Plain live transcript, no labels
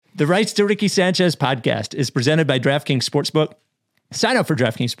The Rights to Ricky Sanchez podcast is presented by DraftKings Sportsbook. Sign up for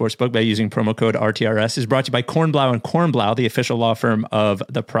DraftKings Sportsbook by using promo code RTRS. Is brought to you by Kornblau and Kornblau, the official law firm of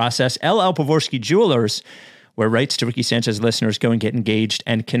The Process. LL Pavorsky Jewelers, where Rights to Ricky Sanchez listeners go and get engaged,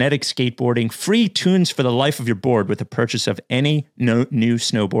 and Kinetic Skateboarding, free tunes for the life of your board with the purchase of any new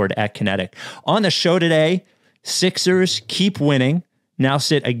snowboard at Kinetic. On the show today, Sixers keep winning, now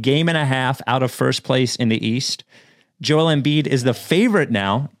sit a game and a half out of first place in the East. Joel Embiid is the favorite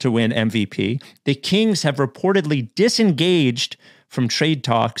now to win MVP. The Kings have reportedly disengaged from trade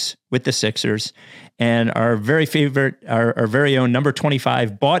talks with the Sixers, and our very favorite, our very own number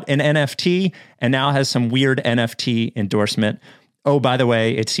 25 bought an NFT and now has some weird NFT endorsement. Oh, by the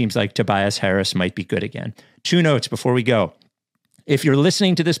way, it seems like Tobias Harris might be good again. 2 notes before we go. If you're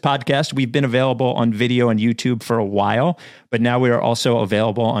listening to this podcast, we've been available on video on YouTube for a while, but now we are also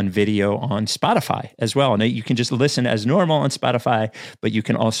available on video on Spotify as well. And you can just listen as normal on Spotify, but you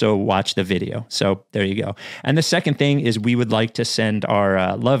can also watch the video. So there you go. And the second thing is we would like to send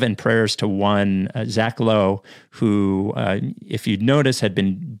our love and prayers to one Zach Lowe, who, if you'd notice, had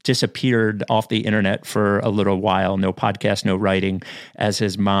been disappeared off the internet for a little while. No podcast, no writing, as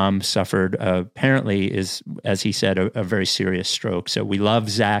his mom suffered, apparently is, as he said, a very serious stroke. So we love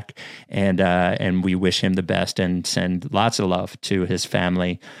Zach, and we wish him the best and send lots of love to his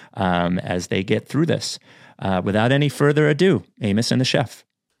family as they get through this. Without any further ado, Amos and the Chef.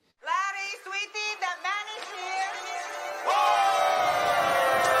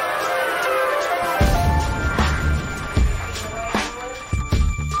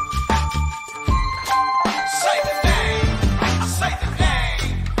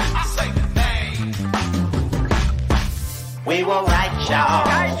 We were right, y'all.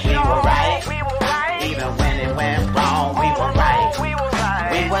 We were right. Even when it went wrong, we were right.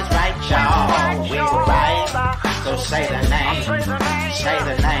 We was right, y'all. We were right. So say the name. Say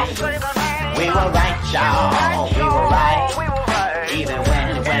the name. We were right, y'all. We were right. Even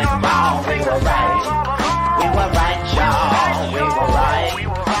when it went wrong, we were right. We were right, y'all. We were right.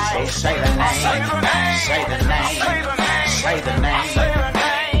 So say the name. Say the name. Say the name.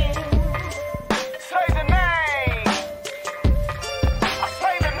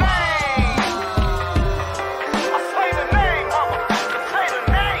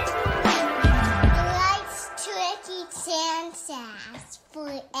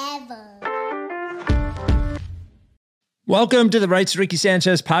 Welcome to the Rights to Ricky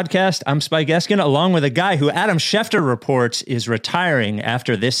Sanchez podcast. I'm Spike Eskin, along with a guy who Adam Schefter reports is retiring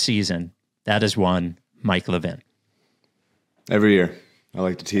after this season. That is one, Mike Levin. Every year. I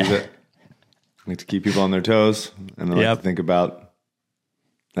like to tease it. I like to keep people on their toes, and I like to think about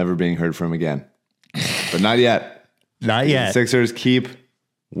never being heard from again. But not yet. Not yet. The Sixers keep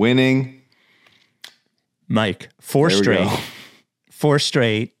winning. Mike, 4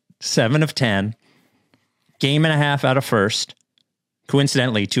 straight, 7 of 10. Game and a half out of first.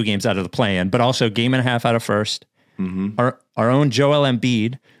 Coincidentally, 2 games out of the play-in, but also game and a half out of first. Mm-hmm. Our own Joel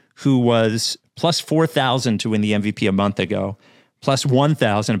Embiid, who was plus 4,000 to win the MVP a month ago, plus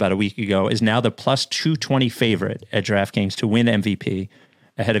 1,000 about a week ago, is now the plus 220 favorite at DraftKings to win MVP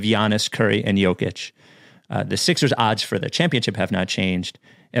ahead of Giannis, Curry, and Jokic. The Sixers' odds for the championship have not changed.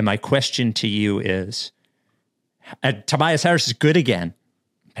 And my question to you is, Tobias Harris is good again,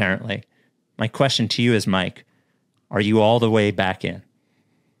 apparently. My question to you is, Mike, are you all the way back in?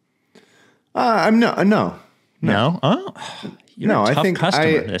 I'm no. No? Oh, you're a tough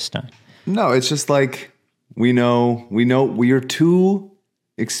customer this time. No, it's just like we know we are too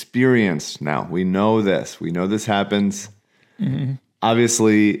experienced now. We know this. We know this happens. Mm-hmm.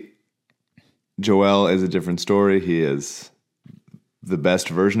 Obviously, Joel is a different story. He is the best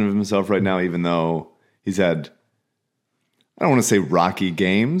version of himself right now, even though he's had, I don't want to say rocky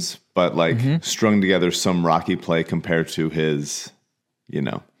games, but strung together some rocky play compared to his,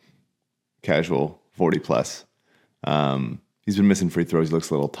 casual 40 plus. He's been missing free throws. He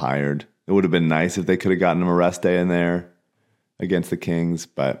looks a little tired. It would have been nice if they could have gotten him a rest day in there against the Kings,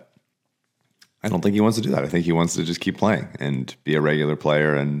 but I don't think he wants to do that. I think he wants to just keep playing and be a regular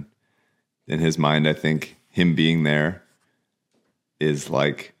player. And in his mind, I think him being there is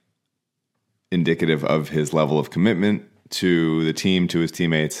indicative of his level of commitment to the team, to his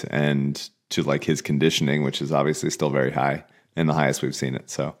teammates, and to his conditioning, which is obviously still very high and the highest we've seen it.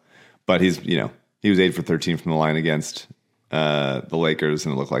 So, but he was 8 for 13 from the line against the Lakers,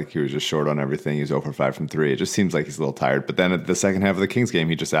 and it looked like he was just short on everything. He was 0 for 5 from 3. It just seems like he's a little tired. But then at the second half of the Kings game,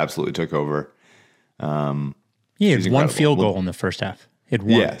 he just absolutely took over. He had one field goal in the first half. He had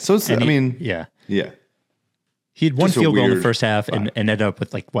one. Yeah. So it's, yeah. Yeah. He had one Just a field goal in the weird first half and spot. ended up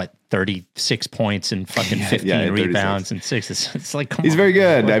with 36 points and fucking 15 yeah, rebounds and 6. It's like, come He's on. very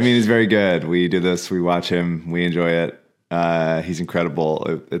good. I mean, he's very good. We do this. We watch him. We enjoy it. He's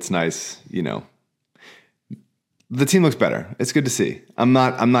incredible. It's nice. The team looks better. It's good to see. I'm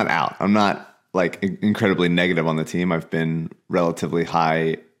not out. I'm not like incredibly negative on the team. I've been relatively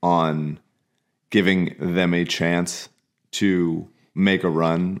high on giving them a chance to make a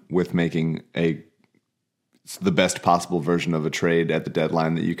run with making the best possible version of a trade at the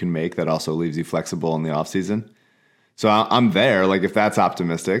deadline that you can make that also leaves you flexible in the offseason. So I'm there. Like, if that's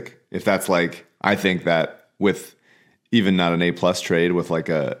optimistic, if that's like, I think that with even not an A+ trade, with like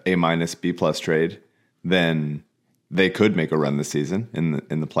a A- B+ trade, then they could make a run this season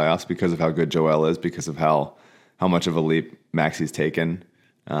in the playoffs because of how good Joel is, because of how much of a leap Maxi's taken.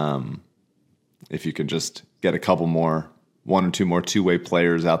 If you can just get a couple more, one or two more two-way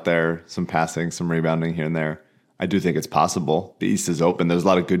players out there, some passing, some rebounding here and there, I do think it's possible. The East is open. There's a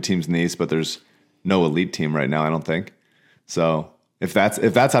lot of good teams in the East, but there's no elite team right now, I don't think. So if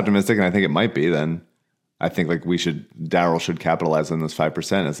that's optimistic, and I think it might be, then I think like Daryl should capitalize on this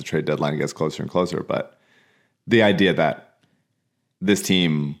 5% as the trade deadline gets closer and closer. But the idea that this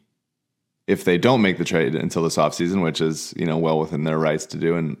team, if they don't make the trade until this offseason, which is, well within their rights to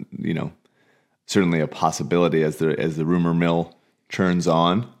do, and, certainly a possibility as the rumor mill churns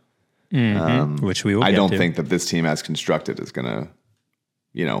on, which we will. I get don't to. think that this team as constructed is going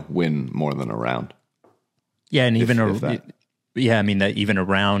to, win more than a round. Yeah, and even that. I mean that even a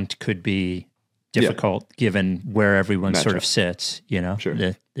round could be difficult given where everyone sort of sits.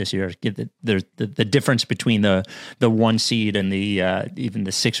 Sure. This year, there's the difference between the 1 seed and the even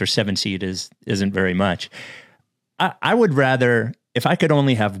the 6 or 7 seed isn't very much. I would rather, if I could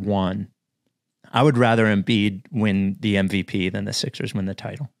only have one, I would rather Embiid win the MVP than the Sixers win the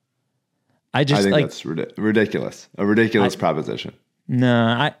title. I think that's ridiculous. A ridiculous proposition.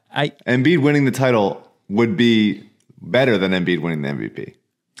 No, Embiid winning the title would be better than Embiid winning the MVP.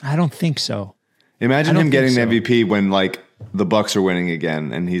 I don't think so. Imagine him getting the MVP when like the Bucks are winning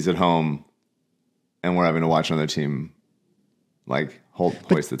again and he's at home and we're having to watch another team like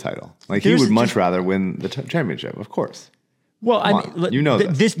hoist the title. Like, he would much rather win the championship, of course. Well, I mean,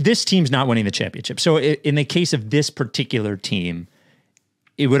 this team's not winning the championship. So in the case of this particular team,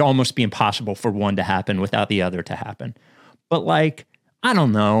 it would almost be impossible for one to happen without the other to happen. But like, I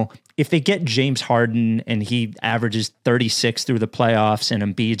don't know, if they get James Harden and he averages 36 through the playoffs and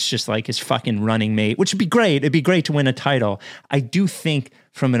Embiid's just like his fucking running mate, which would be great. It'd be great to win a title. I do think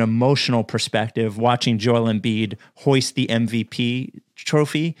from an emotional perspective, watching Joel Embiid hoist the MVP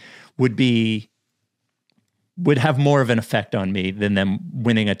trophy would have more of an effect on me than them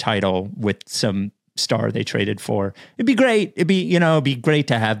winning a title with some star they traded for. It'd be great. It'd be great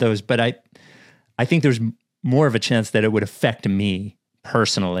to have those, but I think there's more of a chance that it would affect me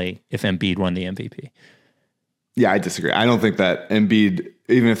personally if Embiid won the MVP. Yeah, I disagree. I don't think that Embiid,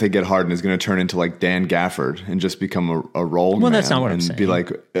 even if they get Harden, is going to turn into like Dan Gafford and just become a role man. Well, that's not what I'm saying. Be like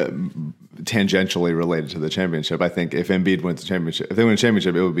tangentially related to the championship. I think if Embiid wins the championship, if they win a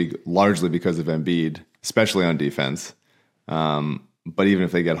championship, it would be largely because of Embiid, especially on defense. But even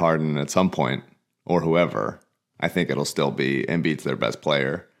if they get Harden at some point or whoever, I think it'll still be Embiid's their best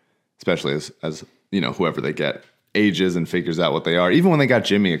player, especially as whoever they get ages and figures out what they are. Even when they got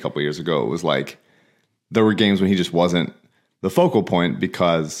Jimmy a couple years ago, it was like there were games when he just wasn't the focal point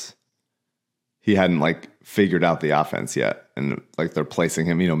because he hadn't like figured out the offense yet. And like they're placing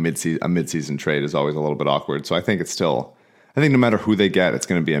him, a mid-season trade is always a little bit awkward. So I think no matter who they get, it's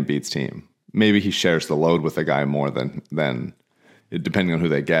going to be Embiid's team. Maybe he shares the load with a guy more than depending on who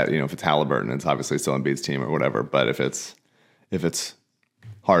they get. If it's Halliburton, it's obviously still Embiid's team or whatever. But if it's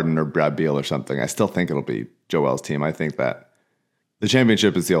Harden or Brad Beal or something, I still think it'll be Joel's team. I think that the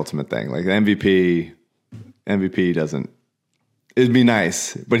championship is the ultimate thing. Like the MVP doesn't. It'd be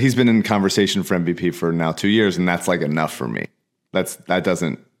nice, but he's been in conversation for MVP for now 2 years, and that's like enough for me. That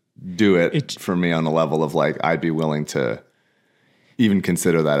doesn't do it for me on a level of like I'd be willing to even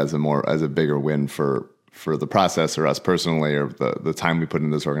consider that as a bigger win for the process or us personally or the time we put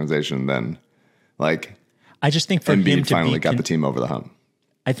in this organization. Then like I just think for Embiid him to finally got the team over the hump.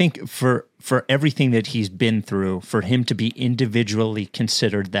 I think for everything that he's been through, for him to be individually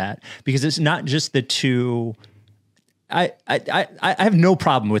considered that, because it's not just the two. I have no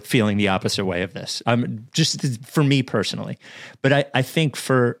problem with feeling the opposite way of this. Just for me personally, but I think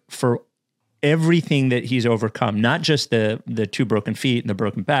for everything that he's overcome, not just the 2 broken feet and the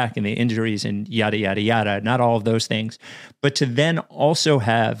broken back and the injuries and yada yada yada, not all of those things, but to then also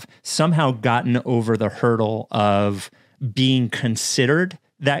have somehow gotten over the hurdle of being considered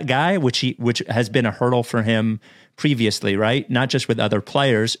that guy, which has been a hurdle for him previously, right? Not just with other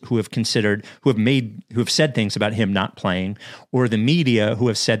players who have said things about him not playing, or the media who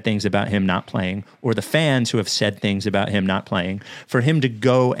have said things about him not playing, or the fans who have said things about him not playing. For him to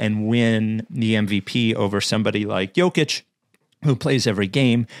go and win the MVP over somebody like Jokic, who plays every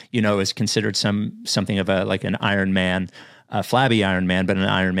game, is considered something of an Iron Man, a flabby Iron Man, but an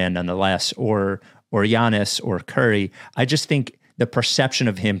Iron Man nonetheless, or Giannis or Curry. I just think the perception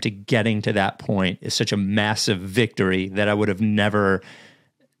of him to getting to that point is such a massive victory that I would have never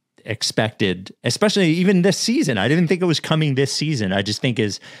expected, especially even this season. I didn't think it was coming this season. I just think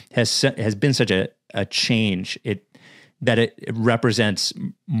has been such a change that it represents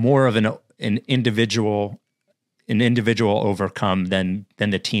more of an individual overcome than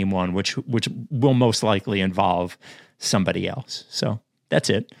the team one, which will most likely involve somebody else. So that's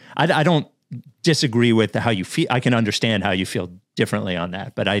it. I don't disagree with how you feel. I can understand how you feel differently on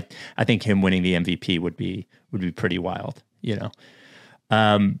that, but I think him winning the MVP would be pretty wild.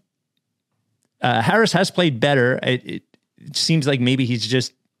 Harris has played better. It seems like maybe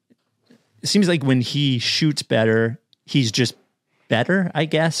it seems like when he shoots better, he's just better, I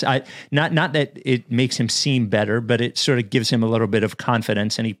guess. Not that it makes him seem better, but it sort of gives him a little bit of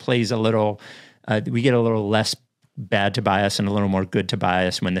confidence, and he plays a little, we get a little less bad Tobias and a little more good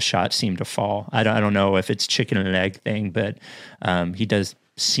Tobias when the shots seem to fall. I don't know if it's chicken and egg thing, but he does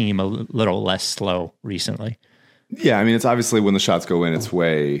seem a little less slow recently. Yeah, I mean, it's obviously when the shots go in, it's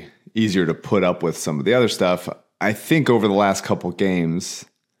way easier to put up with some of the other stuff. I think over the last couple games,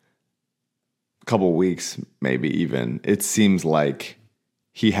 couple weeks, maybe even, it seems like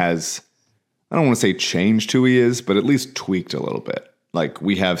he has, I don't want to say changed who he is, but at least tweaked a little bit. Like,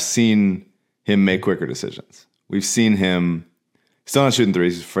 we have seen him make quicker decisions. We've seen him still not shooting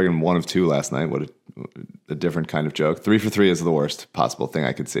threes. He's friggin' 1 of 2 last night. What a different kind of joke. 3 for 3 is the worst possible thing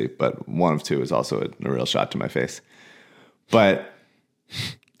I could see, but 1 of 2 is also a real shot to my face. But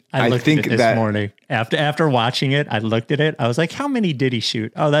I think at it this morning after watching it, I looked at it. I was like, how many did he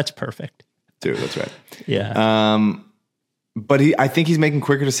shoot? Oh, that's perfect. 2, that's right. Yeah. But I think he's making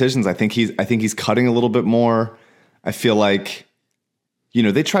quicker decisions. I think he's cutting a little bit more. I feel like,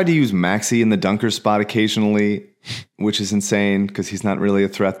 they tried to use Maxey in the dunker spot occasionally, which is insane because he's not really a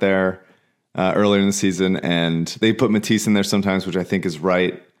threat there earlier in the season. And they put Matisse in there sometimes, which I think is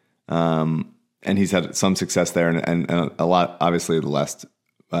right. And he's had some success there and a lot, obviously, the last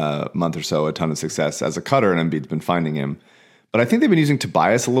month or so, a ton of success as a cutter, and Embiid's been finding him. But I think they've been using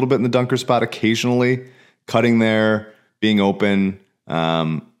Tobias a little bit in the dunker spot occasionally, cutting there, being open.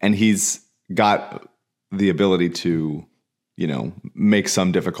 And he's got the ability to, make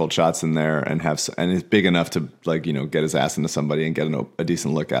some difficult shots in there and is big enough to get his ass into somebody and get a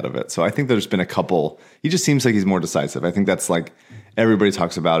decent look out of it. So I think there's been a couple, he just seems like he's more decisive. I think that's like, everybody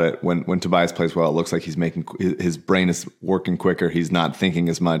talks about it. When Tobias plays well, it looks like he's his brain is working quicker. He's not thinking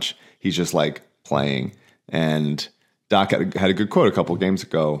as much. He's just like playing. And Doc had a good quote a couple games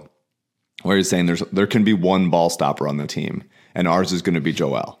ago where he's saying there can be one ball stopper on the team, and ours is going to be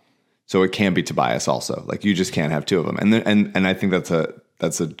Joel. So it can be Tobias also. Like, you just can't have 2 of them. And I think that's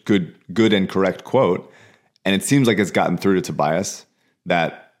a good and correct quote. And it seems like it's gotten through to Tobias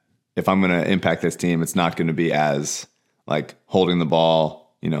that if I'm going to impact this team, it's not going to be as like holding the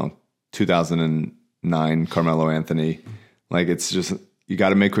ball, 2009 Carmelo Anthony. Like, it's just, you got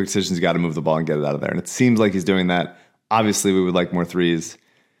to make quick decisions. You got to move the ball and get it out of there. And it seems like he's doing that. Obviously, we would like more threes.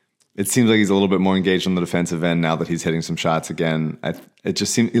 It seems like he's a little bit more engaged on the defensive end now that he's hitting some shots again. It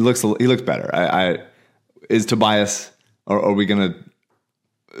just seems he looks better. Is Tobias? Or are we gonna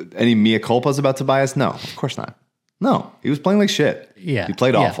any mea culpas about Tobias? No, of course not. No, he was playing like shit. Yeah, he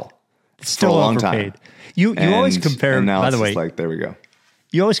played awful. Still for a long overpaid. time. You always compare him. Now by it's the way, just like, there we go.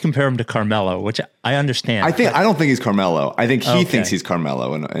 You always compare him to Carmelo, which I understand. I don't think he's Carmelo. I think he thinks he's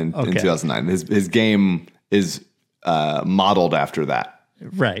Carmelo in 2009. His game is modeled after that.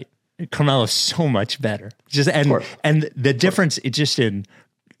 Right. Carmelo's so much better. And the difference is just in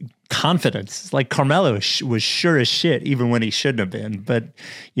confidence. Like, Carmelo was sure as shit even when he shouldn't have been. But,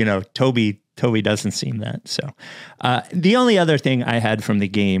 Toby doesn't seem that. So the only other thing I had from the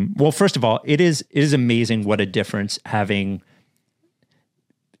game, well, first of all, it is amazing what a difference having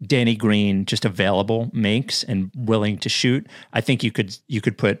Danny Green just available makes and willing to shoot. I think you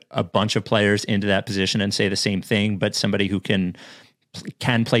could put a bunch of players into that position and say the same thing, but somebody who can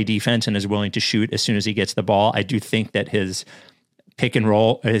play defense and is willing to shoot as soon as he gets the ball. I do think that his pick and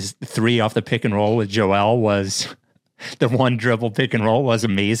roll, his 3 off the pick and roll with Joel was the one dribble pick and roll was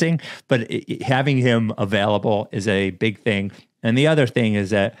amazing, but having him available is a big thing. And the other thing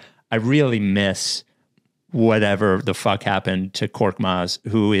is that I really miss whatever the fuck happened to Korkmaz,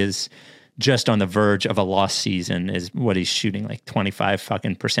 who is just on the verge of a lost season, is what he's shooting, like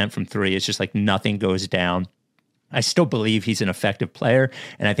 25% from three. It's just like nothing goes down. I still believe he's an effective player,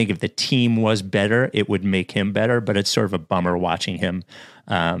 and I think if the team was better, it would make him better, but it's sort of a bummer watching him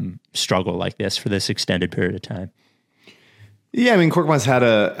struggle like this for this extended period of time. Yeah, I mean, Korkmaz had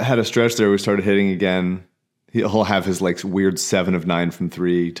a stretch there where he started hitting again. He'll have his like weird 7 of 9 from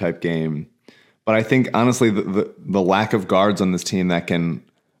three type game. But I think, honestly, the lack of guards on this team that can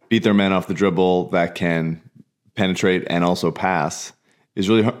beat their man off the dribble, that can penetrate and also pass, is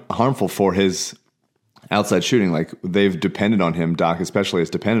really harmful for his outside shooting. Like, they've depended on him, Doc especially has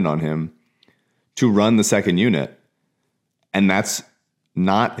depended on him to run the second unit. And that's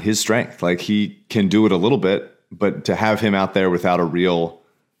not his strength. Like, he can do it a little bit, but to have him out there without a real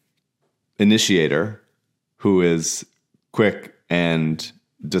initiator who is quick and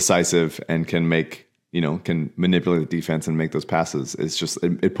decisive and can make, can manipulate the defense and make those passes, it's just,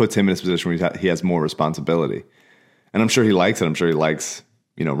 it puts him in a position where he has more responsibility. And I'm sure he likes it. I'm sure he likes,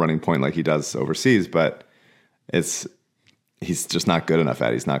 running point like he does overseas, but he's just not good enough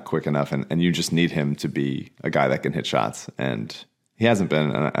at it. He's not quick enough. And you just need him to be a guy that can hit shots. And he hasn't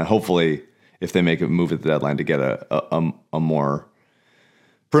been. And hopefully, if they make a move at the deadline to get a more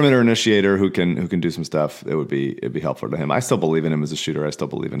perimeter initiator who can do some stuff, it'd be helpful to him. I still believe in him as a shooter. I still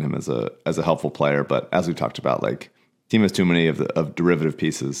believe in him as a helpful player. But as we've talked about, like, team has too many of derivative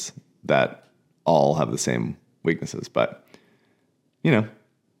pieces that all have the same weaknesses. But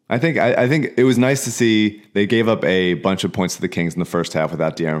I think it was nice to see they gave up a bunch of points to the Kings in the first half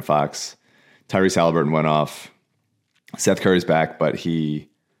without De'Aaron Fox. Tyrese Haliburton went off. Seth Curry's back, but he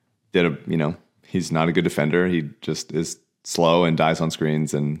did he's not a good defender. He just is slow and dies on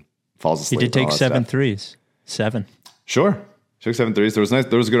screens and falls asleep. He did take 7 threes. 7. Sure. Took 7 threes. There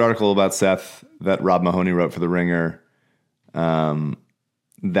was a good article about Seth that Rob Mahoney wrote for The Ringer.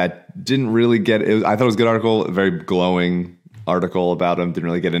 That didn't really get it. I thought it was a good article, a very glowing article about him. Didn't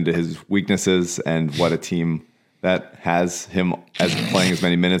really get into his weaknesses and what a team that has him as playing as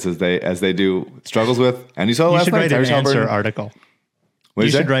many minutes as they do struggles with. And you saw last night. You should write an answer article. You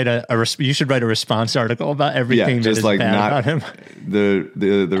should write a response article about everything that is bad about him.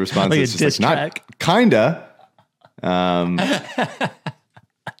 The response is just like, not kinda.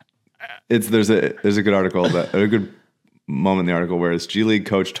 There's a good article a good moment in the article where his G League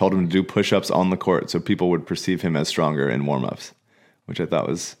coach told him to do push-ups on the court so people would perceive him as stronger in warm-ups, which I thought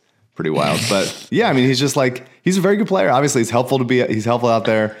was pretty wild. But yeah, I mean, he's just like, he's a very good player. Obviously, he's helpful out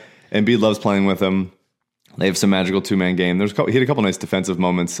there. Embiid loves playing with him. They have some magical two-man game. He had a couple nice defensive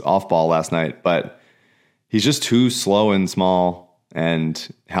moments off ball last night, but he's just too slow and small. And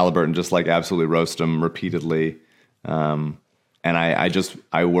Haliburton just like absolutely roast him repeatedly. And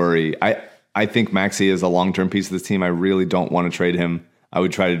I worry. I think Maxey is a long-term piece of this team. I really don't want to trade him. I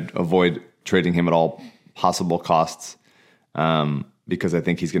would try to avoid trading him at all possible costs, because I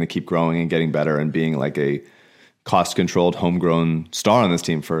think he's going to keep growing and getting better and being like a cost-controlled, homegrown star on this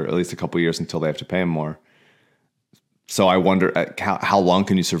team for at least a couple of years until they have to pay him more. So I wonder how long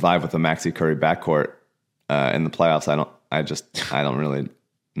can you survive with a Maxey Curry backcourt in the playoffs? I don't really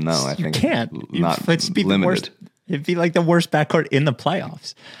know. I think you can't. It's be limited. The worst. It'd be like the worst backcourt in the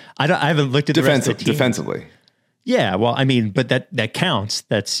playoffs. I haven't looked at the rest of the team. Defensively. Yeah, well, I mean, but that counts.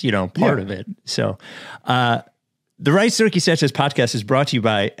 That's part of it. So, the Rights to Ricky Sanchez podcast is brought to you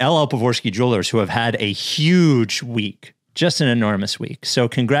by LL Pavorsky Jewelers, who have had a huge week, just an enormous week. So,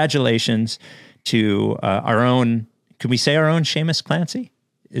 congratulations to our own. Can we say our own Seamus Clancy?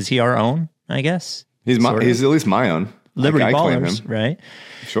 Is he our own? I guess he's at least my own. Liberty Ballers, right?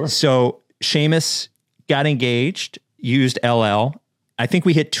 Sure. So Seamus got engaged, used LL. I think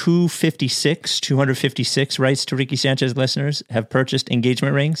we hit 256 Rights to Ricky Sanchez listeners have purchased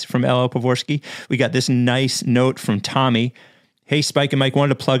engagement rings from LL Pavorsky. We got this nice note from Tommy. Hey, Spike and Mike,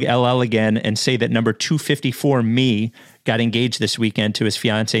 wanted to plug LL again and say that number 254 me got engaged this weekend to his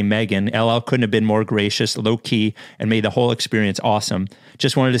fiancée, Megan. LL couldn't have been more gracious, low-key, and made the whole experience awesome.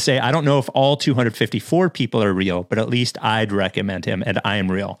 Just wanted to say, I don't know if all 254 people are real, but at least I'd recommend him, and I am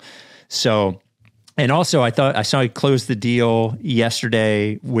real. So, and also I saw he closed the deal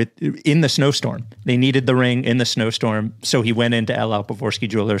yesterday in the snowstorm. They needed the ring in the snowstorm, so he went into LL Pavorsky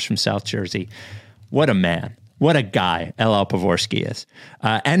Jewelers from South Jersey. What a man. What a guy LL Pavorsky is.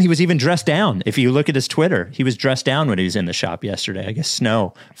 And he was even dressed down. If you look at his Twitter, he was dressed down when he was in the shop yesterday. I guess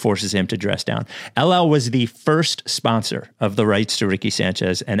snow forces him to dress down. LL was the first sponsor of the Rights to Ricky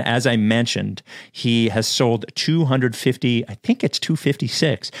Sanchez. And as I mentioned, he has sold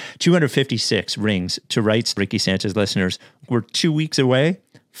 256 rings to Rights to Ricky Sanchez listeners. We're 2 weeks away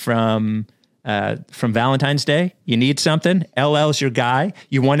from from Valentine's Day. You need something, LL's your guy.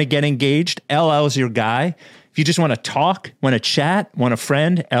 You want to get engaged, LL's your guy. If you just want to talk, want to chat, want a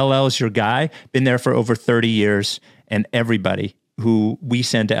friend, LL's your guy. Been there for over 30 years, and everybody who we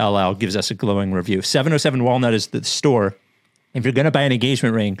send to LL gives us a glowing review. 707 Walnut is the store. If you're going to buy an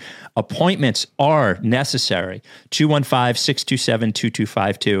engagement ring, appointments are necessary.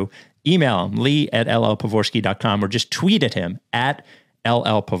 215-627-2252. Email him, lee@llpavorsky.com, or just tweet at him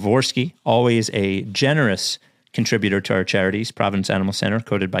 @LLPavorsky. Always a generous contributor to our charities, Providence Animal Center,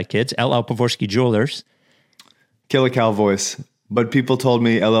 coded by kids. LL Pavorsky Jewelers. Killer cow voice. But people told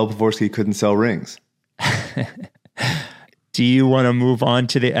me LL Pavorsky couldn't sell rings. Do you want to move on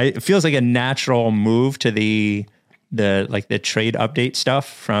to it feels like a natural move to the trade update stuff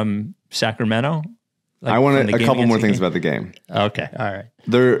from Sacramento? I want a couple more things about the game. Okay. All right.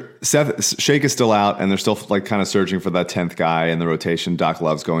 Shake is still out, and they're still like kind of searching for that 10th guy in the rotation. Doc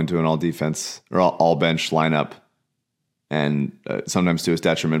Love's going to an all defense or all bench lineup, and sometimes to his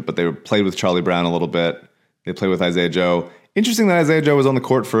detriment. But they played with Charlie Brown a little bit. They played with Isaiah Joe. Interesting that Isaiah Joe was on the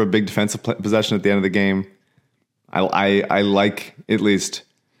court for a big defensive possession at the end of the game. I like at least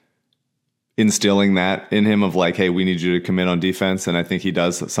instilling that in him of like, hey, we need you to commit on defense, and I think he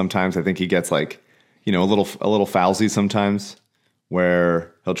does sometimes. I think he gets like, a little foulsy sometimes,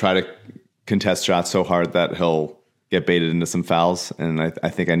 where he'll try to contest shots so hard that he'll get baited into some fouls. And I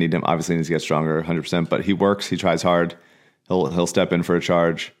think I need him. Obviously, he needs to get stronger, 100%. But he works. He tries hard. He'll step in for a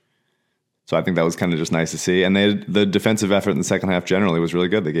charge. So I think that was kind of just nice to see. And the defensive effort in the second half generally was really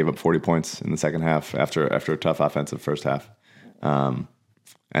good. They gave up 40 points in the second half after a tough offensive first half. And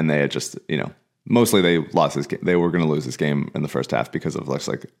they had just, mostly they lost this game. They were going to lose this game in the first half because of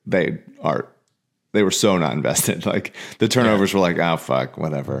like they were so not invested. Like the turnovers were like, oh fuck,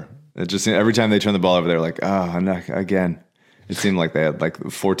 whatever. It just every time they turned the ball over, they were like, oh, not again. It seemed like they had like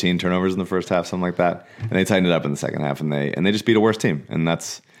 14 turnovers in the first half, something like that, and they tightened it up in the second half, and they just beat a worse team. And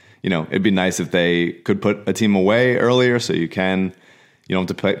that's, it'd be nice if they could put a team away earlier, so you don't have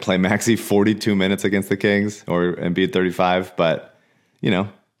to play Maxey 42 minutes against the Kings or Embiid 35, but they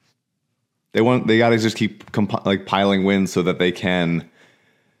got to just keep piling wins so that they can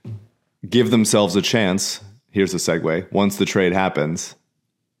give themselves a chance. Here's a segue. Once the trade happens,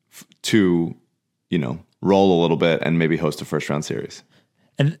 to, roll a little bit and maybe host a first round series.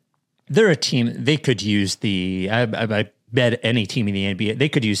 And they're a team, they could use I bet any team in the NBA, they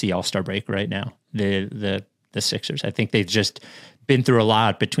could use the All-Star break right now. The Sixers. I think they've just been through a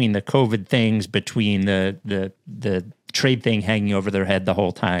lot between the COVID things, between the trade thing hanging over their head the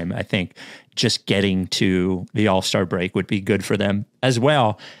whole time. I think just getting to the All-Star break would be good for them as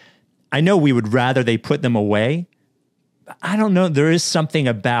well. I know we would rather they put them away. But I don't know. There is something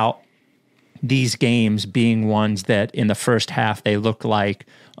about these games being ones that in the first half they look like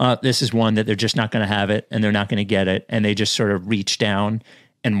this is one that they're just not going to have it and they're not going to get it, and they just sort of reach down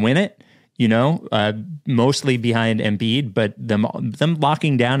and win it. Mostly behind Embiid, but them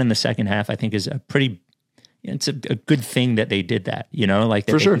locking down in the second half, I think, is it's a good thing that they did that. Like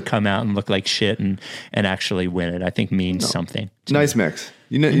that they can come out and look like shit and actually win it. I think means something. Nice mix.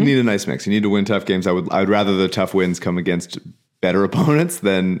 You need a nice mix. You need to win tough games. I'd rather the tough wins come against better opponents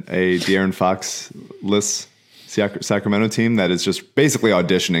than a De'Aaron Fox-less Sacramento team that is just basically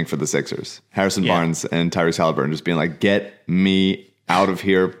auditioning for the Sixers. Harrison Barnes and Tyrese Halliburton just being like, get me out of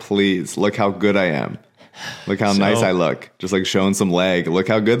here, please. Look how good I am. Look how nice I look. Just like showing some leg. Look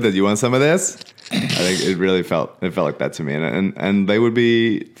how good that you want some of this. I think it really felt like that to me, and they would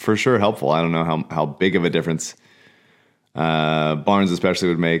be for sure helpful. I don't know how big of a difference Barnes especially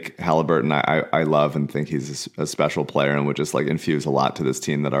would make. Halliburton, I love and think he's a special player and would just like infuse a lot to this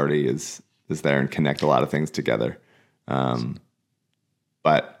team that already is there and connect a lot of things together.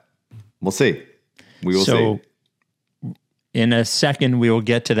 But we'll see. We will see. In a second, we will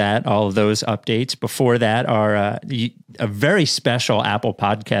get to that, all of those updates. Before that, are a very special Apple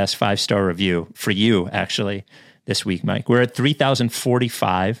Podcast 5-star review for you, actually, this week, Mike. We're at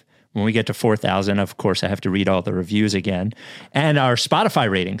 3,045. When we get to 4,000, of course, I have to read all the reviews again. And our Spotify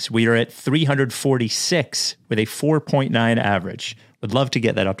ratings, we are at 346 with a 4.9 average. Would love to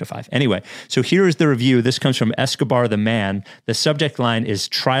get that up to 5. Anyway, so here is the review. This comes from Escobar the Man. The subject line is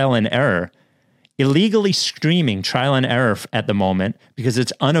trial and error. Illegally streaming Trial and Error at the moment because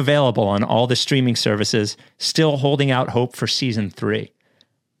it's unavailable on all the streaming services. Still holding out hope for season 3.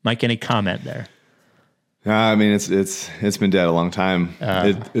 Mike, any comment there? I mean, it's been dead a long time.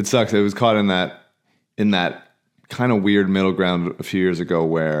 It sucks. It was caught in that kind of weird middle ground a few years ago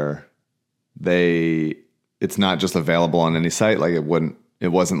where it's not just available on any site. Like it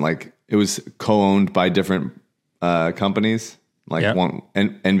wasn't like it was co-owned by different companies. like one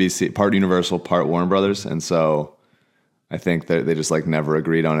NBC, part Universal, part Warner Brothers. And so I think that they just like never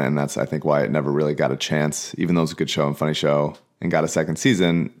agreed on it. And that's, I think, why it never really got a chance, even though it was a good show and funny show and got a second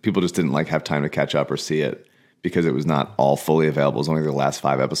season. People just didn't like have time to catch up or see it because it was not all fully available. It was only the last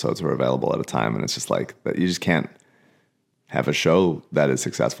 5 episodes were available at a time. And it's just like that. You just can't have a show that is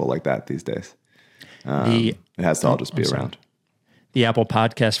successful like that these days. It has to all just be around. The Apple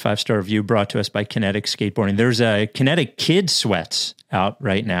Podcast 5-star review brought to us by Kinetic Skateboarding. There's a Kinetic Kid Sweats out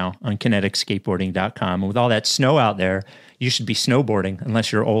right now on kineticskateboarding.com. And with all that snow out there, you should be snowboarding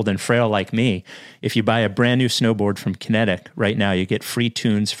unless you're old and frail like me. If you buy a brand new snowboard from Kinetic right now, you get free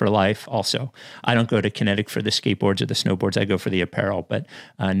tunes for life. Also, I don't go to Kinetic for the skateboards or the snowboards. I go for the apparel. But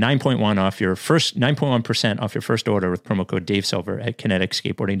 9.1% off your first order with promo code Dave Silver at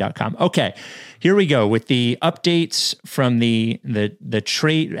kineticskateboarding.com. Okay, here we go with the updates from the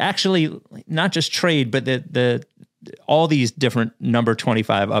trade. Actually, not just trade, but the all these different number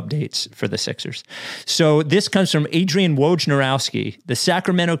 25 updates for the Sixers. So this comes from Adrian Wojnarowski. The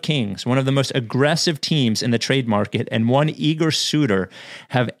Sacramento Kings, one of the most aggressive teams in the trade market and one eager suitor,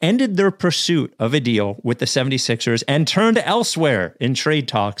 have ended their pursuit of a deal with the 76ers and turned elsewhere in trade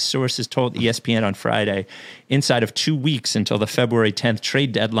talks, sources told ESPN on Friday. Inside of 2 weeks until the February 10th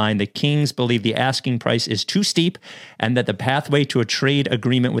trade deadline, the Kings believe the asking price is too steep and that the pathway to a trade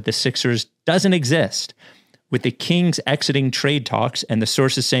agreement with the Sixers doesn't exist. With the Kings exiting trade talks and the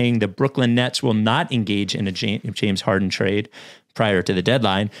sources saying the Brooklyn Nets will not engage in a James Harden trade prior to the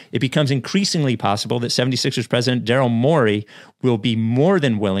deadline, it becomes increasingly possible that 76ers president Daryl Morey will be more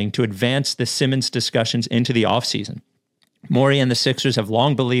than willing to advance the Simmons discussions into the offseason. Morey and the Sixers have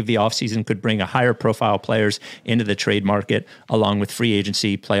long believed the offseason could bring a higher profile players into the trade market, along with free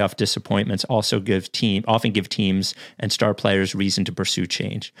agency. Playoff disappointments often give teams and star players reason to pursue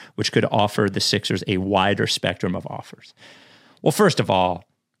change, which could offer the Sixers a wider spectrum of offers. Well, first of all,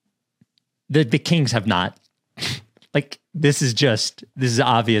 the Kings have not, like, this is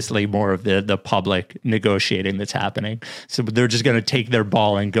obviously more of the public negotiating that's happening. So they're just going to take their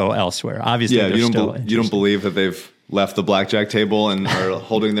ball and go elsewhere. Obviously, you don't believe that they've left the blackjack table and are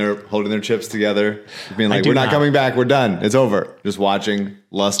holding their chips together, being like, we're not coming back, we're done, it's over. Just watching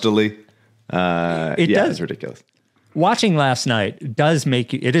lustily. It's ridiculous. Watching last night does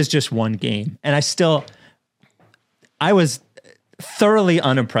make you, it is just one game. And I was thoroughly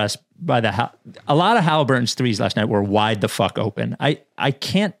unimpressed by a lot of Halliburton's threes last night were wide the fuck open. I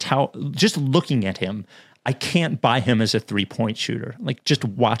can't tell, just looking at him, I can't buy him as a 3-point shooter. Like, just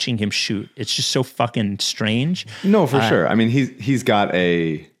watching him shoot, it's just so fucking strange. No, for sure. I mean, he's got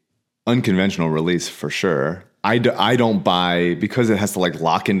a unconventional release for sure. I don't buy, because it has to like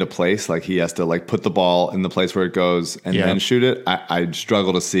lock into place. Like, he has to like put the ball in the place where it goes and then shoot it. I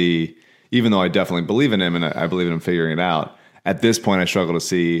struggle to see, even though I definitely believe in him and I believe in him figuring it out. At this point, I struggle to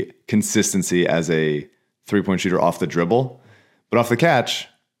see consistency as a 3-point shooter off the dribble, but off the catch,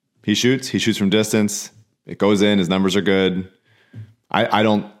 he shoots from distance. It goes in. His numbers are good. I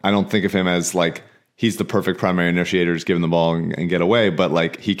don't think of him as like he's the perfect primary initiator, just give him the ball and get away. But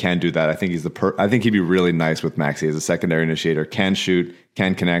like, he can do that. I think I think he'd be really nice with Maxey as a secondary initiator. Can shoot,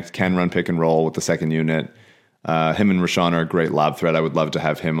 can connect, can run pick and roll with the second unit. Him and Rashawn are a great lob threat. I would love to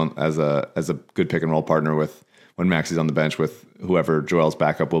have him as a good pick and roll partner with when Maxey's on the bench with whoever Joel's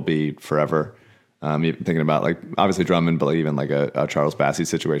backup will be forever. Thinking about like obviously Drummond, but even like a Charles Bassey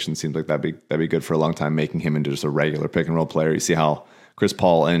situation seems like that'd be good for a long time, making him into just a regular pick and roll player. You see how Chris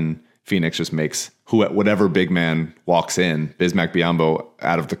Paul in Phoenix just makes whatever big man walks in, Bismack Biyombo,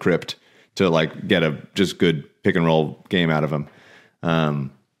 out of the crypt to like get a just good pick and roll game out of him.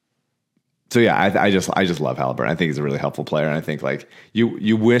 So yeah, I just love Halliburton. I think he's a really helpful player, and I think like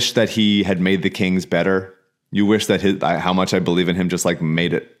you wish that he had made the Kings better. You wish that how much I believe in him just like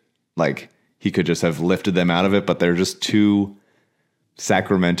made it like. He could just have lifted them out of it, but they're just too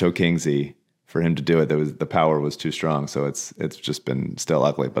Sacramento Kingsy for him to do it. The power was too strong, so it's just been still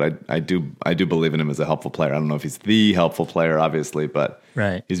ugly. But I do believe in him as a helpful player. I don't know if he's the helpful player, obviously, but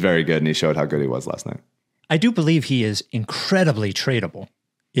he's very good, and he showed how good he was last night. I do believe he is incredibly tradable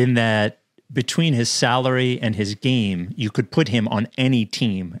in that between his salary and his game, you could put him on any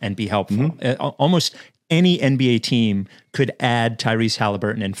team and be helpful. Mm-hmm. Almost any NBA team could add Tyrese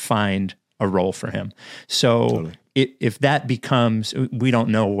Halliburton and find a role for him. So totally. If that becomes, we don't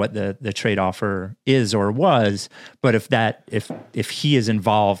know what the trade offer is or was, but if he is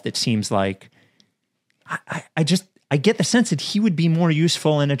involved, it seems like I get the sense that he would be more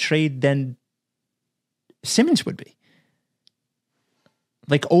useful in a trade than Simmons would be.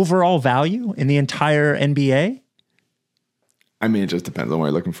 Like overall value in the entire NBA. I mean, it just depends on what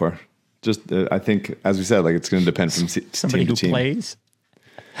you're looking for. I think, as we said, like it's going to depend from somebody team to who team. plays.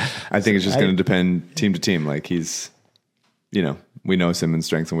 I think it's just going to depend team to team. Like he's, we know Simmons'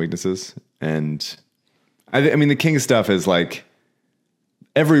 strengths and weaknesses, and I mean the King stuff is like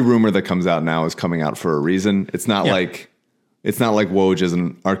every rumor that comes out now is coming out for a reason. It's not like Woj is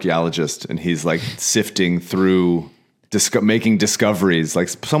an archaeologist and he's like sifting through, making discoveries. Like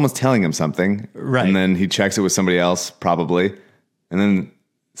someone's telling him something, right? And then he checks it with somebody else, probably, and then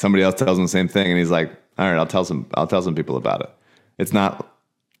somebody else tells him the same thing, and he's like, "All right, I'll tell some people about it." It's not.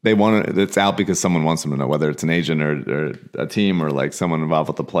 It's out because someone wants them to know, whether it's an agent or a team or like someone involved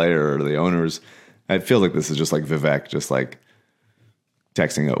with the player or the owners. I feel like this is just like Vivek, just like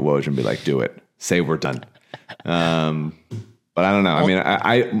texting Woj and be like, "Do it, say we're done." But I don't know. I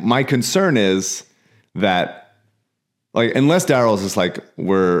mean, my concern is that like unless Daryl's just like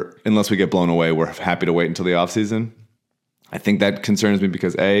unless we get blown away, we're happy to wait until the offseason. I think that concerns me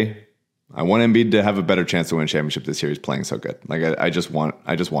because I want Embiid to have a better chance to win a championship this year. He's playing so good. Like I just want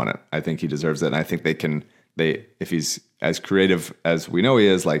it. I think he deserves it. And I think if he's as creative as we know he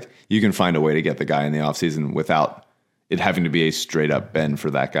is, like you can find a way to get the guy in the offseason without it having to be a straight up bend for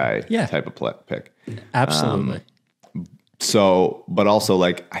that guy type of pick. Absolutely. But also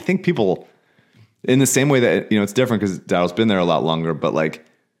like, I think people in the same way that, it's different because Daryl's been there a lot longer, but like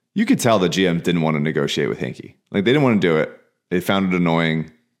you could tell the GMs didn't want to negotiate with Hinkie. Like they didn't want to do it. They found it annoying.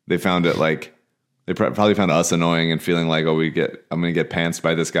 They found it like they probably found us annoying and feeling like, I'm going to get pantsed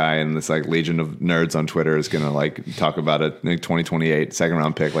by this guy, and this like legion of nerds on Twitter is going to like talk about it. Like 2028 second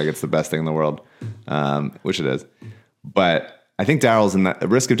round pick, like it's the best thing in the world, which it is. But I think Daryl's in at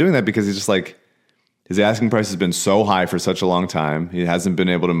risk of doing that because he's just like his asking price has been so high for such a long time. He hasn't been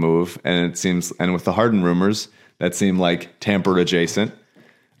able to move, and it seems, and with the Harden rumors that seem like tampered adjacent,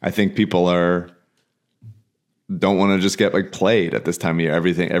 I think people don't want to just get like played at this time of year.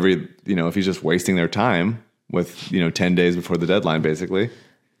 If he's just wasting their time with, 10 days before the dedeadline, basically,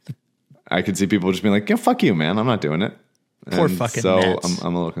 I could see people just being like, fuck you, man. I'm not doing it. Poor fucking Nets.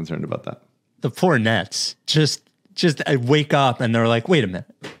 I'm a little concerned about that. The poor Nets just wake up and they're like, wait a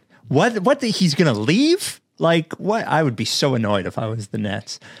minute. What he's going to leave? Like what? I would be so annoyed if I was the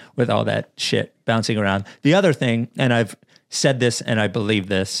Nets with all that shit bouncing around. The other thing, and I've said this and I believe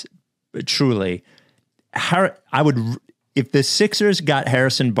this truly, if the Sixers got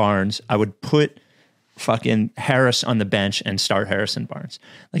Harrison Barnes, I would put fucking Harris on the bench and start Harrison Barnes.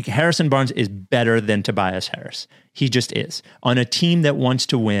 Like Harrison Barnes is better than Tobias Harris. He just is. On a team that wants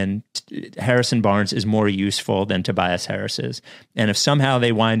to win, Harrison Barnes is more useful than Tobias Harris is. And if somehow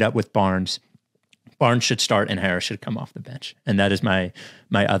they wind up with Barnes should start and Harris should come off the bench. And that is my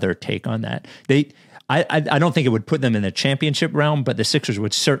other take on that. I don't think it would put them in the championship realm, but the Sixers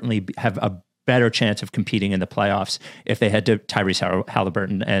would certainly have a better chance of competing in the playoffs if they had Tyrese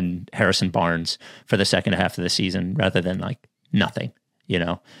Halliburton and Harrison Barnes for the second half of the season rather than like nothing,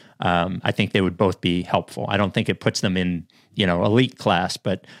 I think they would both be helpful. I don't think it puts them in, elite class,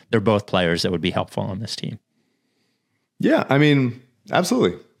 but they're both players that would be helpful on this team. Yeah, I mean,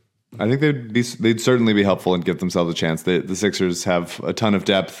 absolutely. I think they'd certainly be helpful and give themselves a chance. The Sixers have a ton of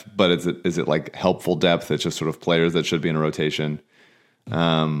depth, but is it like helpful depth? It's just sort of players that should be in a rotation.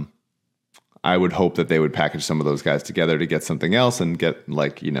 I would hope that they would package some of those guys together to get something else and get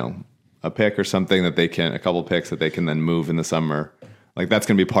like, a pick or something a couple picks that they can then move in the summer. Like that's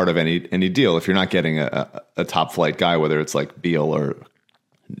going to be part of any deal. If you're not getting a top flight guy, whether it's like Beal or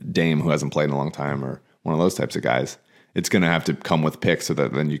Dame, who hasn't played in a long time, or one of those types of guys, it's going to have to come with picks so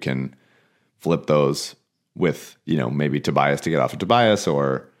that then you can flip those with, maybe Tobias to get off of Tobias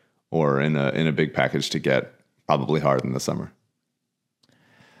or in a big package to get probably Harden this summer.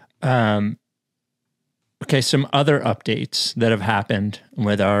 Okay, some other updates that have happened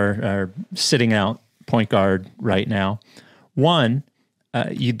with our sitting out point guard right now. One,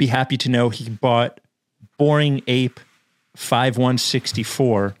 you'd be happy to know he bought Boring Ape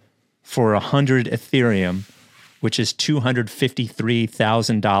 5164 for 100 Ethereum, which is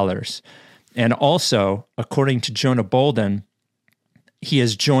 $253,000. And also, according to Jonah Bolden, he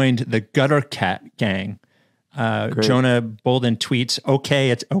has joined the Gutter Cat gang. Jonah Bolden tweets,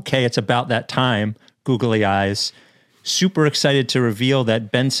 it's about that time, googly eyes. Super excited to reveal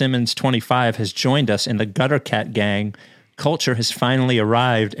that Ben Simmons, 25, has joined us in the Gutter Cat gang. Culture has finally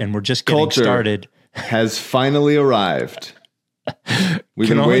arrived, and we're just getting started. Has finally arrived. We've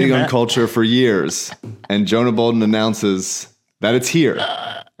been waiting on Culture for years, and Jonah Bolden announces that it's here.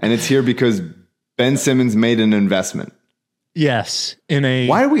 And it's here because Ben Simmons made an investment. Yes,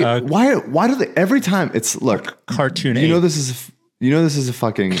 why do they every time cartoon? This is a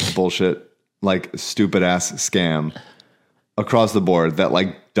fucking bullshit, like stupid ass scam across the board that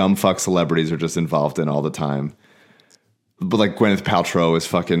like dumb fuck celebrities are just involved in all the time. But like Gwyneth Paltrow is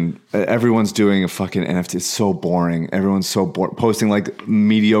fucking, everyone's doing a fucking NFT. It's so boring. Everyone's so bored. Posting like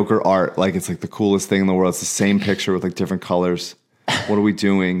mediocre art. Like it's like the coolest thing in the world. It's the same picture with like different colors. What are we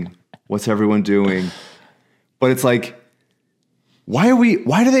doing? What's everyone doing? But it's like, why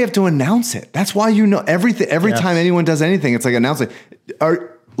do they have to announce it? That's why, you know, everything, every time anyone does anything, it's like announcing.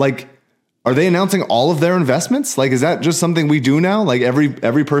 Are they announcing all of their investments? Like, is that just something we do now? Like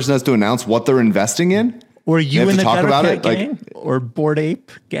every person has to announce what they're investing in? Or you in the talk about it gang? Or Bored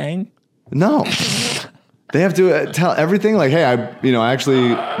Ape gang? No. They have to tell everything like, hey, I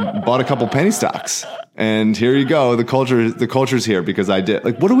actually bought a couple penny stocks and here you go. The culture's here because I did.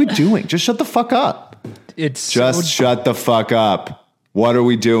 Like, what are we doing? Just shut the fuck up. Shut the fuck up. What are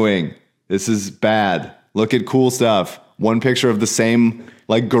we doing? This is bad. Look at cool stuff. One picture of the same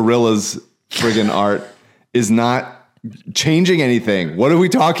like gorillas friggin' art is not changing anything. What are we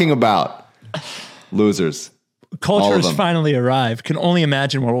talking about? Losers. Culture has finally arrived. Can only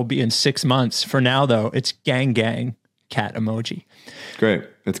imagine where we'll be in 6 months. For now, though, it's gang cat emoji. Great.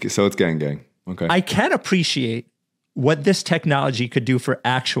 It's gang. Okay. I can appreciate what this technology could do for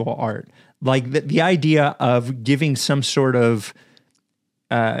actual art. Like the idea of giving some sort of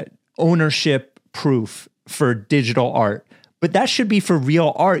ownership proof for digital art. But that should be for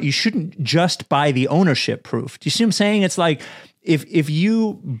real art. You shouldn't just buy the ownership proof. Do you see what I'm saying? It's like, if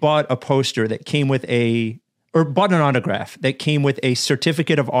you bought a poster that came with or bought an autograph that came with a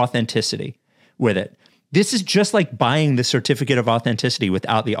certificate of authenticity with it, this is just like buying the certificate of authenticity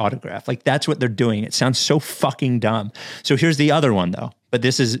without the autograph. Like that's what they're doing. It sounds so fucking dumb. So here's the other one though, but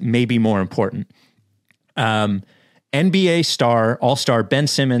this is maybe more important. NBA all-star Ben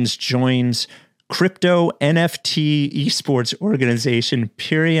Simmons joins crypto NFT esports organization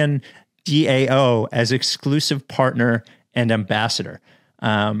Pyrion DAO as exclusive partner and ambassador.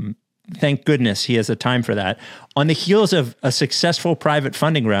 Thank goodness he has the time for that. On the heels of a successful private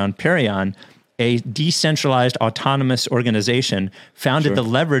funding round, Pyrion, a decentralized autonomous organization, founded to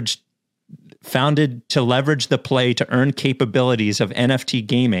leverage the play to earn capabilities of NFT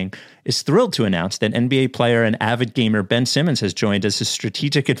gaming, is thrilled to announce that NBA player and avid gamer Ben Simmons has joined as a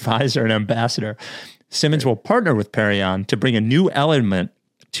strategic advisor and ambassador. Simmons will partner with Pyrion to bring a new element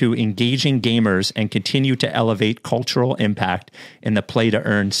to engaging gamers and continue to elevate cultural impact in the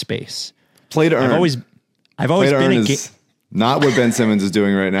play-to-earn space. Play-to-earn. I've always been not what Ben Simmons is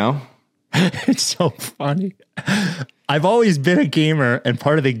doing right now. It's so funny. I've always been a gamer and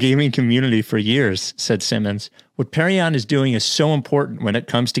part of the gaming community for years, said Simmons. What Pyrion is doing is so important when it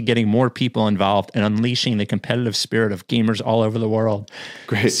comes to getting more people involved and unleashing the competitive spirit of gamers all over the world.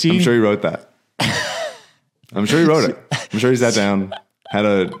 Great. I'm sure he wrote that. I'm sure he wrote it. I'm sure he sat down, had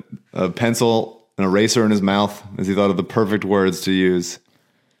a pencil, an eraser in his mouth as he thought of the perfect words to use.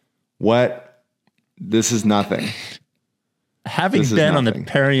 This is nothing. Having been on the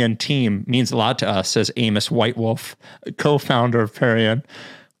Pyrion team means a lot to us, says Amos Whitewolf, co-founder of Pyrion.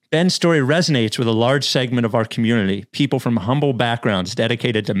 Ben's story resonates with a large segment of our community, people from humble backgrounds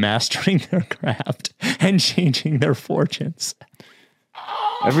dedicated to mastering their craft and changing their fortunes.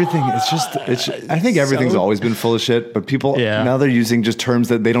 Everything, I think everything's always been full of shit, but people, now they're using just terms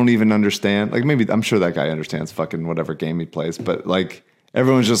that they don't even understand. Like maybe, I'm sure that guy understands fucking whatever game he plays, but like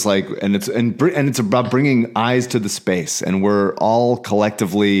everyone's just like, and it's about bringing eyes to the space, and we're all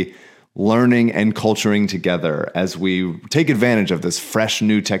collectively learning and culturing together as we take advantage of this fresh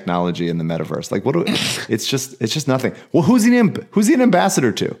new technology in the metaverse. Like it's just nothing. Well, who's he an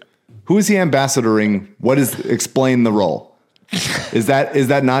ambassador to? Who is he ambassadoring? Explain the role? Is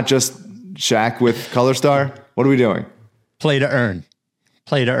that not just Shaq with Color Star? What are we doing? Play to earn,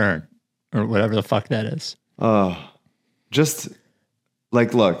 or whatever the fuck that is. Just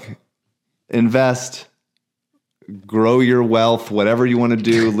like, look, invest, grow your wealth, whatever you want to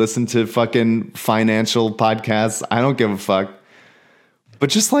do. Listen to fucking financial podcasts. I don't give a fuck. But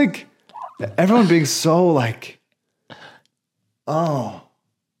just like everyone being so like,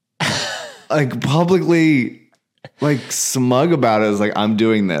 like publicly like smug about it is like, I'm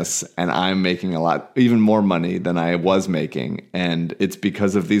doing this and I'm making even more money than I was making. And it's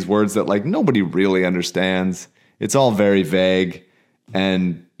because of these words that like nobody really understands. It's all very vague.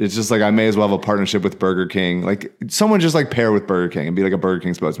 And it's just like, I may as well have a partnership with Burger King. Like someone just like pair with Burger King and be like a Burger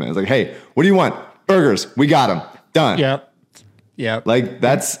King spokesman. It's like, hey, what do you want? Burgers. We got them. Done. Yep. Like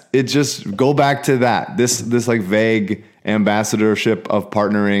that's it. Just go back to that. This like vague ambassadorship of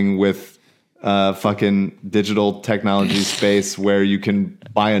partnering with fucking digital technology space where you can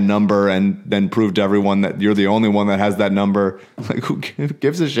buy a number and then prove to everyone that you're the only one that has that number. Like who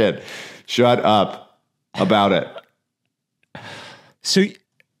gives a shit? Shut up about it. So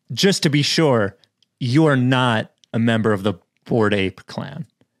just to be sure, you are not a member of the Bored Ape clan.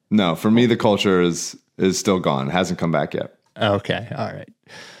 No, for me, the culture is still gone. It hasn't come back yet. Okay, all right.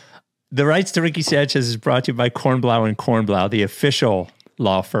 The Rights to Ricky Sanchez is brought to you by Kornblau and Kornblau, the official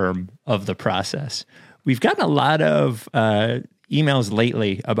law firm of the process. We've gotten a lot of emails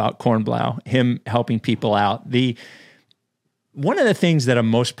lately about Kornblau, him helping people out. One of the things that I'm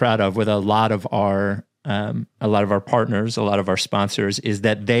most proud of with a lot of our partners, a lot of our sponsors, is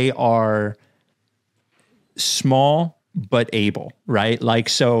that they are small but able, right? Like,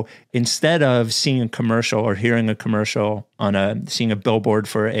 so instead of seeing a commercial or hearing a commercial seeing a billboard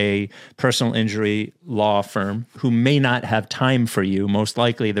for a personal injury law firm who may not have time for you, most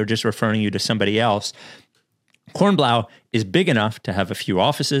likely they're just referring you to somebody else. Kornblau is big enough to have a few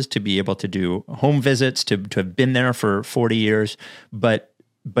offices, to be able to do home visits, to have been there for 40 years, but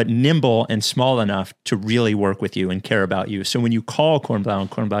nimble and small enough to really work with you and care about you. So when you call Kornblau and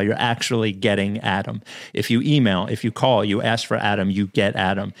Kornblau, you're actually getting Adam. If you email, if you call, you ask for Adam, you get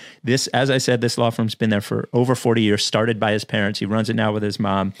Adam. This, as I said, this law firm's been there for over 40 years, started by his parents. He runs it now with his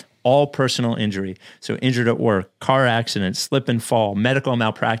mom. All personal injury. So injured at work, car accident, slip and fall, medical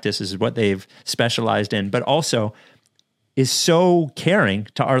malpractice is what they've specialized in, but also is so caring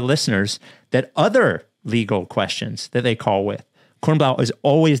to our listeners that other legal questions that they call with, Kornblau is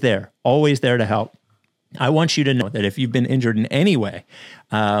always there to help. I want you to know that if you've been injured in any way,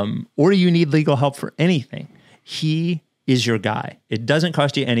 or you need legal help for anything, he is your guy. It doesn't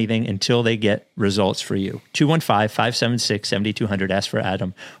cost you anything until they get results for you. 215-576-7200, ask for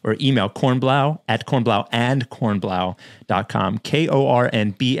Adam, or email kornblau@kornblauandkornblau.com,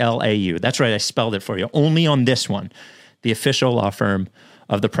 KORNBLAU. That's right, I spelled it for you. Only on this one, the official law firm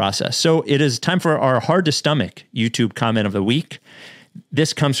of the process. So it is time for our hard to stomach YouTube comment of the week.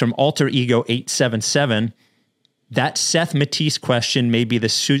 This comes from Alter Ego 877. That Seth Matisse question may be the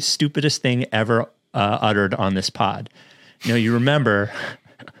stupidest thing ever uttered on this pod. You know, you remember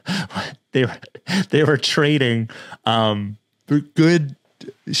they were trading good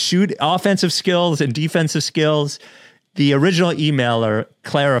offensive skills and defensive skills. The original emailer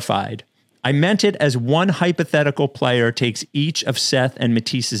clarified, I meant it as one hypothetical player takes each of Seth and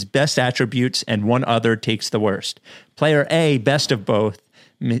Matisse's best attributes and one other takes the worst. Player A, best of both,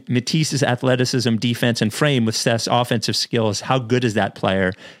 Matisse's athleticism, defense, and frame with Seth's offensive skills. How good is that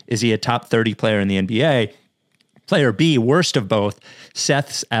player? Is he a top 30 player in the NBA? Player B, worst of both,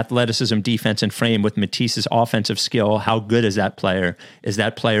 Seth's athleticism, defense, and frame with Matisse's offensive skill. How good is that player? Is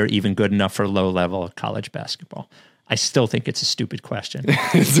that player even good enough for low-level college basketball? I still think it's a stupid question.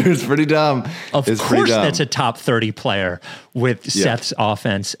 It's pretty dumb. Of course that's a top 30 player with Seth's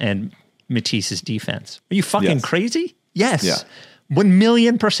offense and Matisse's defense. Are you fucking crazy? Yes. Yeah.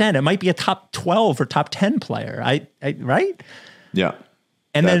 1,000,000%. It might be a top 12 or top 10 player. Right? Yeah.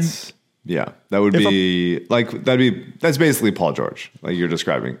 And that would be that's basically Paul George. Like you're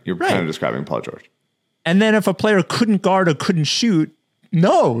kind of describing Paul George. And then if a player couldn't guard or couldn't shoot,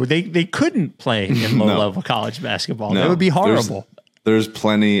 no, they couldn't play in low-level college basketball. That would be horrible. There's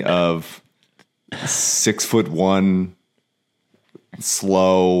plenty of 6'1",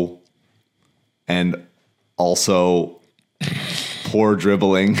 slow, and also poor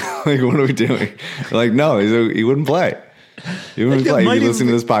dribbling. Like, what are we doing? Like, no, he wouldn't play. He wouldn't play. He'd be listening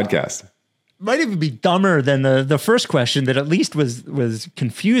to this podcast. Might even be dumber than the first question that at least was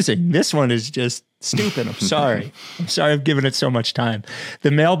confusing. This one is just stupid. I'm sorry. I've given it so much time.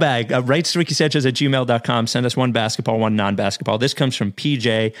 The mailbag, writes to RickySanchez@gmail.com. Send us one basketball, one non-basketball. This comes from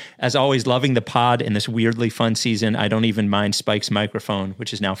PJ. As always, loving the pod in this weirdly fun season. I don't even mind Spike's microphone,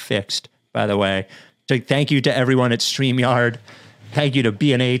 which is now fixed, by the way. So thank you to everyone at StreamYard. Thank you to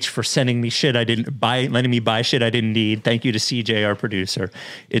B&H for sending me shit I didn't buy, letting me buy shit I didn't need. Thank you to CJ, our producer.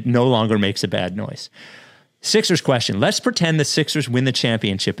 It no longer makes a bad noise. Sixers question. Let's pretend the Sixers win the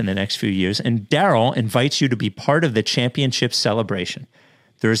championship in the next few years, and Daryl invites you to be part of the championship celebration.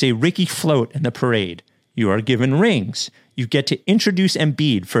 There is a Ricky float in the parade. You are given rings. You get to introduce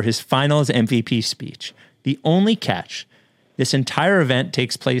Embiid for his finals MVP speech. The only catch, this entire event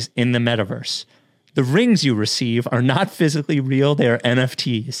takes place in the metaverse. The rings you receive are not physically real, they are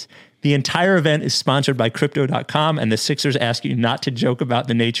NFTs. The entire event is sponsored by Crypto.com, and the Sixers ask you not to joke about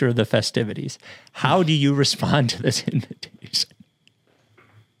the nature of the festivities. How do you respond to this invitation?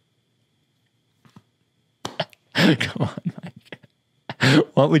 Come on, Mike.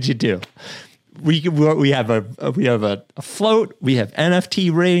 What would you do? We have a float, we have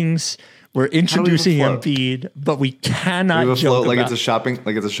NFT rings, we're introducing Embiid, but we cannot we joke float about it's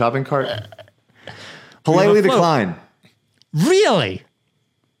a shopping cart. Politely decline. Really?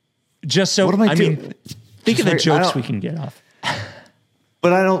 Just so, what am I doing? mean, think of the jokes we can get off.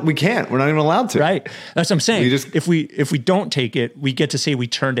 But we can't. We're not even allowed to. Right. That's what I'm saying. We just- if we don't take it, we get to say we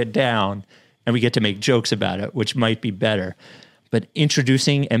turned it down and we get to make jokes about it, which might be better. But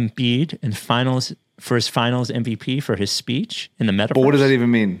introducing Embiid in for his finals MVP for his speech in the metaverse. But what does that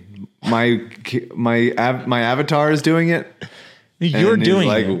even mean? My avatar is doing it. You're and doing he's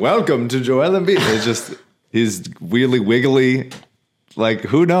like, it. welcome to Joel Embiid. It's just he's weirdly wiggly. Like,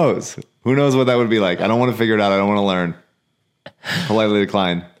 who knows? Who knows what that would be like? I don't want to figure it out. I don't want to learn. Politely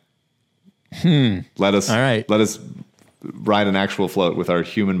decline. Let us. All right. Let us ride an actual float with our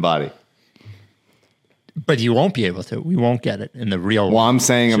human body. But you won't be able to. We won't get it in the real Well, I'm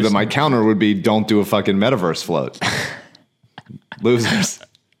saying that my counter would be, don't do a fucking metaverse float. Losers.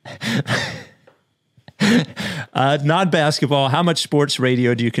 Non-basketball, how much sports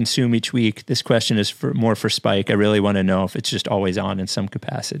radio do you consume each week? This question is more for Spike. I really want to know if it's just always on in some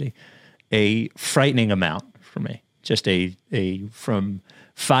capacity. A frightening amount for me. Just a from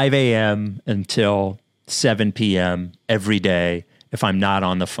 5 a.m. until 7 p.m. every day. If I'm not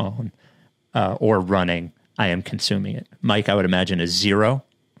on the phone or running, I am consuming it. Mike, I would imagine is zero,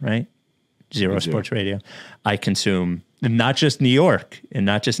 right? Zero sports radio. I consume not just New York and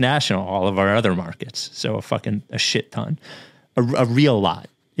not just national, all of our other markets. So a shit ton, a real lot.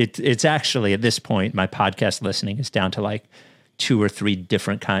 It's actually at this point, my podcast listening is down to like 2 or 3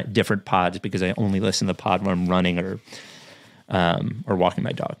 different pods because I only listen to the pod when I'm running or walking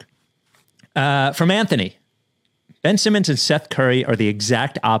my dog. From Anthony, Ben Simmons and Seth Curry are the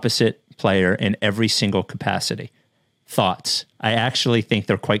exact opposite player in every single capacity. Thoughts? I actually think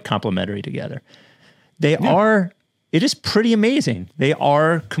they're quite complementary together. They are. It is pretty amazing. They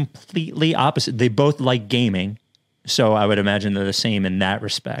are completely opposite. They both like gaming, so I would imagine they're the same in that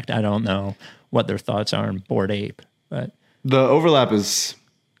respect. I don't know what their thoughts are on Bored Ape, but The overlap is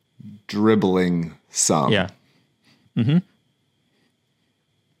dribbling some. yeah.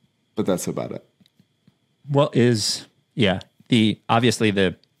 But that's about it. Obviously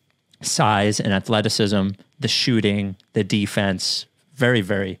the size and athleticism, the shooting, the defense, very,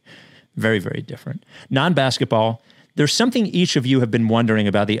 very, very, very different. Non-basketball, there's something each of you have been wondering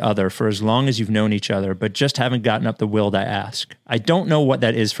about the other for as long as you've known each other, but just haven't gotten up the will to ask. I don't know what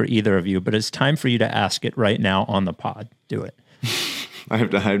that is for either of you, but it's time for you to ask it right now on the pod. Do it. I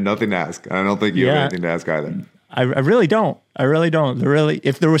have nothing to ask. I don't think you have anything to ask either. I really don't.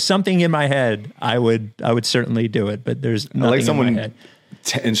 If there was something in my head, I would certainly do it, but there's nothing I like someone in my head.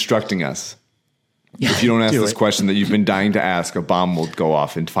 instructing us. If you don't ask this question that you've been dying to ask, a bomb will go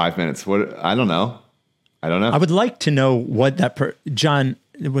off in 5 minutes. What? I don't know. I would like to know what that John,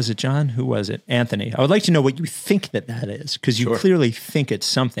 was it John? Who was it? Anthony. I would like to know what you think that is, because you clearly think it's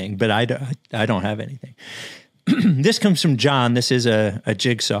something, but I don't have anything. This comes from John. This is a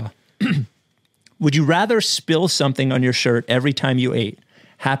jigsaw. Would you rather spill something on your shirt every time you ate?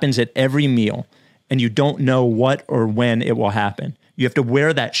 Happens at every meal, and you don't know what or when it will happen. You have to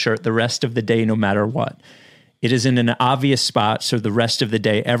wear that shirt the rest of the day no matter what. It is in an obvious spot, so the rest of the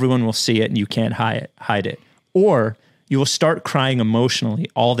day everyone will see it and you can't hide it. Or you will start crying emotionally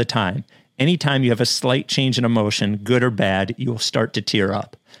all the time. Anytime you have a slight change in emotion, good or bad, you will start to tear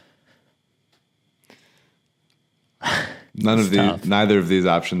up. Neither of these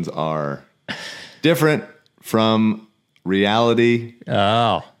options are different from reality.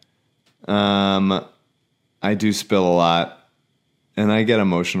 Oh. I do spill a lot and I get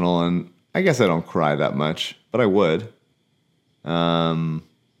emotional, and I guess I don't cry that much, but I would.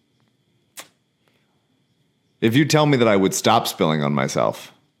 If you tell me that I would stop spilling on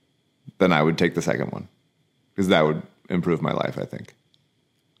myself, then I would take the second one, because that would improve my life, I think.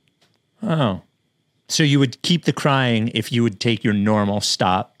 Oh. So you would keep the crying if you would take your normal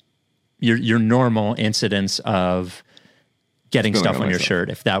stop, your normal incidence of getting Spilling stuff on your myself. shirt,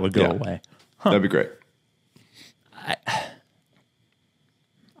 if that would go away. That'd be great.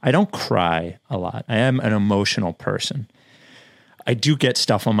 I don't cry a lot. I am an emotional person. I do get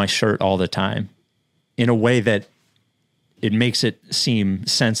stuff on my shirt all the time in a way that it makes it seem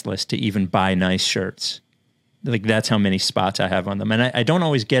senseless to even buy nice shirts. Like, that's how many spots I have on them. And I don't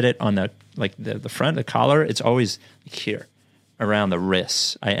always get it on the front, the collar. It's always like here around the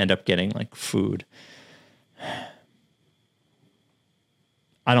wrists. I end up getting like food.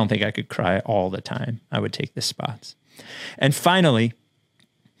 I don't think I could cry all the time. I would take the spots. And finally,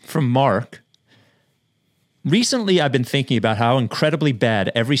 from Mark, recently I've been thinking about how incredibly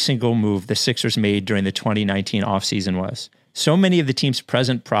bad every single move the Sixers made during the 2019 offseason was. So many of the team's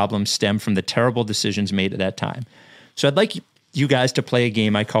present problems stem from the terrible decisions made at that time. So I'd like you guys to play a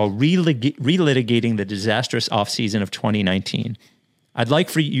game I call relitigating the disastrous offseason of 2019. I'd like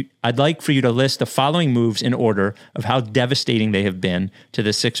for you to list the following moves in order of how devastating they have been to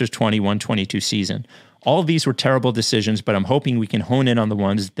the Sixers 21-22 season. All of these were terrible decisions, but I'm hoping we can hone in on the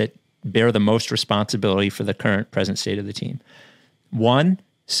ones that bear the most responsibility for the present state of the team. 1,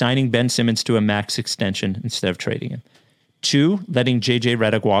 signing Ben Simmons to a max extension instead of trading him. 2, letting JJ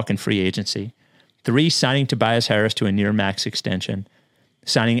Redick walk in free agency. 3, signing Tobias Harris to a near max extension.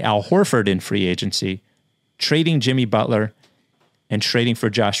 Signing Al Horford in free agency. Trading Jimmy Butler, and trading for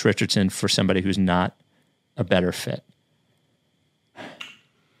Josh Richardson for somebody who's not a better fit.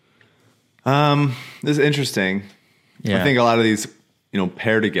 This is interesting. Yeah. I think a lot of these,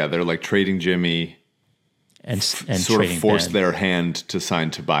 pair together, like trading Jimmy and sort of forced Ben. their hand to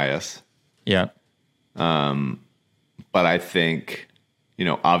sign Tobias. Yeah. But I think,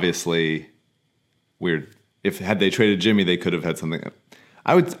 obviously had they traded Jimmy, they could have had something.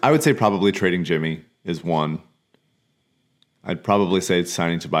 I would say probably trading Jimmy is 1. I'd probably say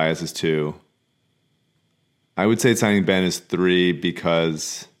signing Tobias is 2. I would say signing Ben is 3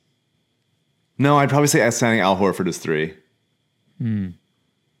 because... No, I'd probably say signing Al Horford is 3. And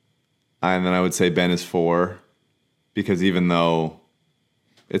then I would say Ben is 4 because even though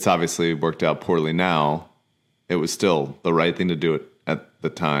it's obviously worked out poorly now, it was still the right thing to do it at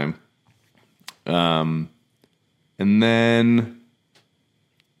the time. And then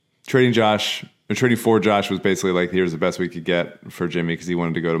trading for Josh was basically like, here's the best we could get for Jimmy because he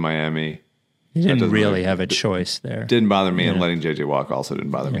wanted to go to Miami. He didn't really have a choice there. Didn't bother me, and letting JJ walk also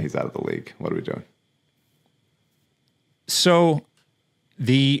didn't bother me. He's out of the league. What are we doing? So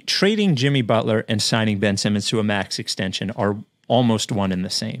the trading Jimmy Butler and signing Ben Simmons to a max extension are almost one and the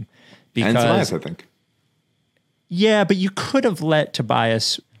same. And Tobias, I think. Yeah, but you could have let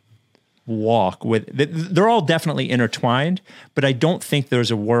Tobias walk with. They're all definitely intertwined, but I don't think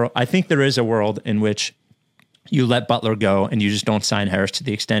there's a world. I think there is a world in which you let Butler go and you just don't sign Harris to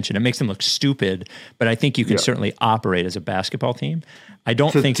the extension. It makes them look stupid, but I think you can certainly operate as a basketball team. I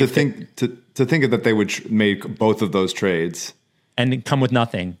don't think to think that they would make both of those trades and come with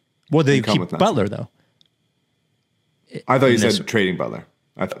nothing. Well, they keep Butler though. I thought you said trading Butler.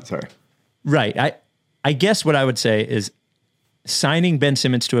 Sorry. Right. I guess what I would say is signing Ben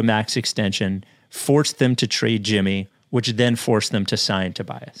Simmons to a max extension forced them to trade Jimmy, which then forced them to sign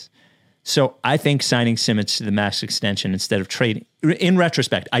Tobias. So I think signing Simmons to the max extension instead of trading, in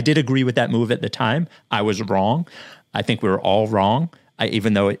retrospect, I did agree with that move at the time. I was wrong. I think we were all wrong,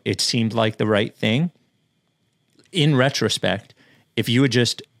 even though it seemed like the right thing. In retrospect, if you had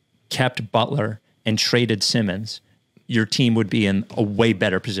just kept Butler and traded Simmons, your team would be in a way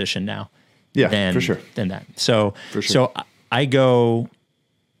better position now. Yeah, for sure. Than that. So I go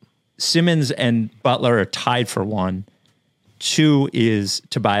Simmons and Butler are tied for 1. 2 is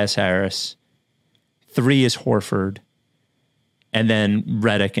Tobias Harris. 3 is Horford. And then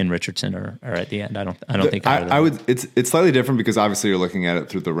Redick and Richardson are at the end. I don't think I would. It's slightly different because obviously you're looking at it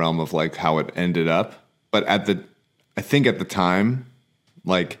through the realm of like how it ended up. But I think at the time,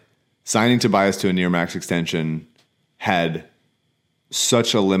 like signing Tobias to a near max extension had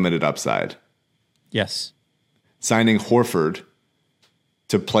such a limited upside. Yes. Signing Horford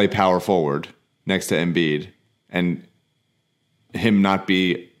to play power forward next to Embiid and him not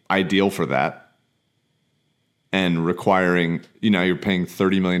be ideal for that and requiring, you're paying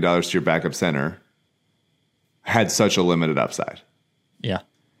 $30 million to your backup center had such a limited upside. Yeah.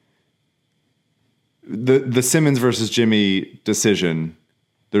 The Simmons versus Jimmy decision,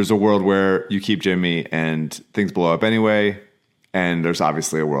 there's a world where you keep Jimmy and things blow up anyway. And there's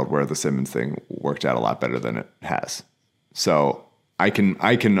obviously a world where the Simmons thing worked out a lot better than it has. So I can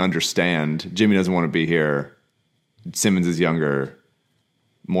understand Jimmy doesn't want to be here. Simmons is younger,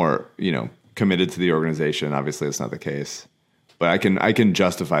 more, committed to the organization. Obviously, it's not the case, but I can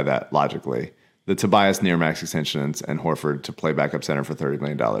justify that logically. The Tobias near max extensions and Horford to play backup center for $30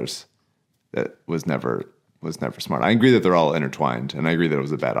 million, that was never smart. I agree that they're all intertwined, and I agree that it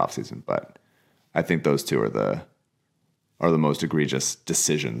was a bad offseason, but I think those two are the most egregious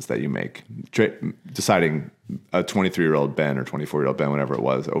decisions that you make. Deciding a 23-year-old Ben or 24-year-old Ben, whatever it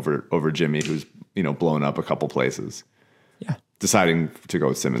was, over Jimmy, who's blown up a couple places. Yeah. Deciding to go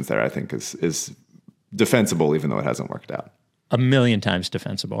with Simmons there, I think, is defensible, even though it hasn't worked out. 1,000,000 times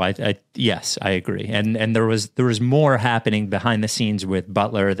defensible. Yes, I agree. And there was more happening behind the scenes with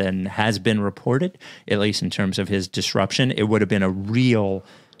Butler than has been reported, at least in terms of his disruption. It would have been a real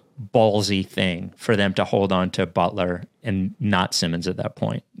ballsy thing for them to hold on to Butler and not Simmons at that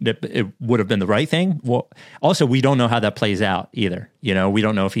point. It would have been the right thing. Well, also, we don't know how that plays out either. You know, we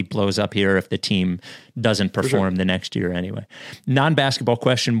don't know if he blows up here, if the team doesn't perform the next year anyway. Non-basketball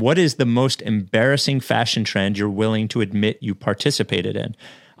question, what is the most embarrassing fashion trend you're willing to admit you participated in?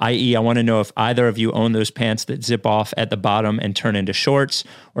 I.e., I want to know if either of you own those pants that zip off at the bottom and turn into shorts,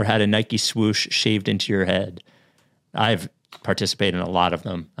 or had a Nike swoosh shaved into your head. I've participated in a lot of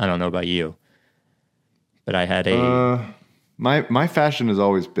them. I don't know about you, but I had my fashion has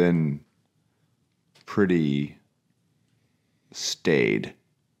always been pretty staid,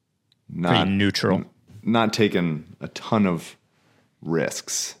 pretty neutral, not taken a ton of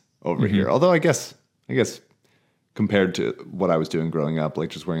risks over here. Although I guess compared to what I was doing growing up, like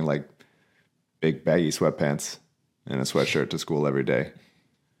just wearing like big baggy sweatpants and a sweatshirt to school every day,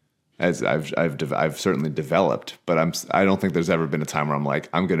 as I've certainly developed, but I don't think there's ever been a time where I'm like,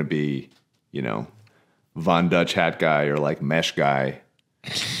 I'm going to be, you know, Von Dutch hat guy or like mesh guy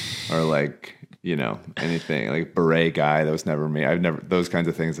or like, you know, anything like beret guy. That was never me. Those kinds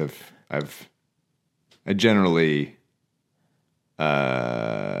of things I generally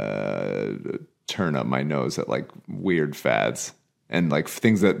turn up my nose at like weird fads and like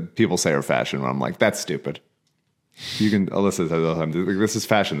things that people say are fashion, where I'm like, that's stupid. Alyssa says all the time, this is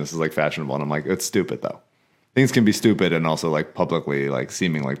fashion. This is like fashionable. And I'm like, it's stupid though. Things can be stupid and also like publicly like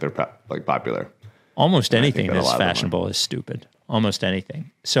seeming like they're like popular. Almost anything that's fashionable is stupid. Almost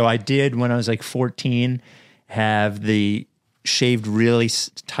anything. So I did, when I was like 14, have the shaved really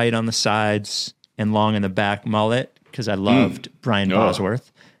tight on the sides and long in the back mullet because I loved Brian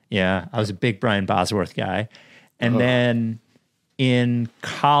Bosworth. Yeah, I was a big Brian Bosworth guy. And then in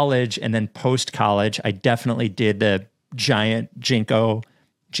college and then post-college, I definitely did the giant Jinko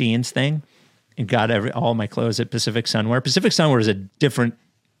jeans thing and got all my clothes at Pacific Sunwear. Pacific Sunwear is a different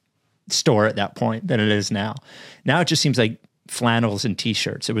store at that point than it is now. Now it just seems like flannels and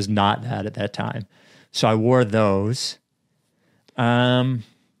T-shirts. It was not that at that time. So I wore those. I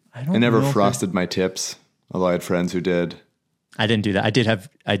never frosted my tips, although I had friends who did. I didn't do that.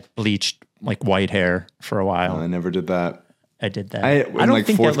 I bleached like white hair for a while. I never did that. I did that. I don't like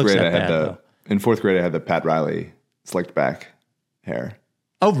think that looks that bad, though. In fourth grade, I had the Pat Riley slicked back hair.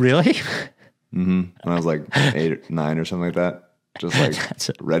 Oh, really? Mm-hmm. When I was like 8 or 9 or something like that. Just like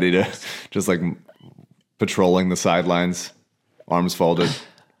ready to, just like patrolling the sidelines, arms folded,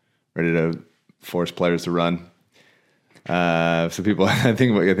 ready to force players to run. So people, I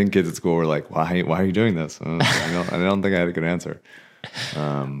think kids at school were like, why are you doing this? I don't think I had a good answer.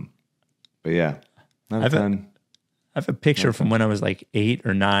 But yeah, I have a picture from when I was like 8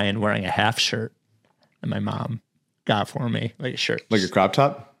 or 9 wearing a half shirt that my mom got for me, like a shirt. Like a crop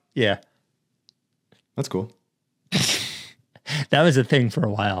top? Yeah. That's cool. That was a thing for a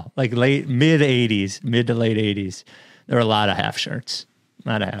while, like mid to late 80s. There were a lot of half shirts.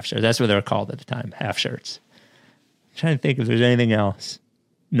 That's what they were called at the time, half shirts. I'm trying to think if there's anything else.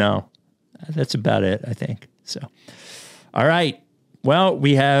 No, that's about it, I think. So, all right. Well,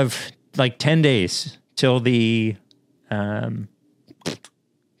 we have like 10 days till the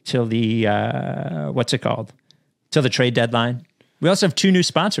what's it called? Till the trade deadline. We also have 2 new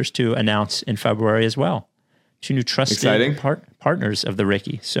sponsors to announce in February as well. 2 new trusted partners of the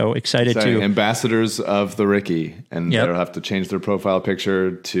Ricky. So excited to ambassadors of the Ricky, and they'll have to change their profile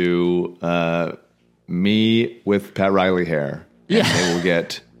picture to me with Pat Riley hair. And they will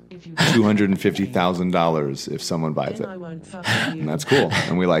get $250,000 if someone buys it, and that's cool,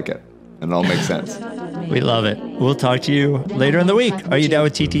 and we like it, and it all makes sense. We love it. We'll talk to you later in the week. Are you down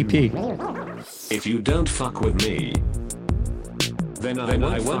with TTP? If you don't fuck with me, then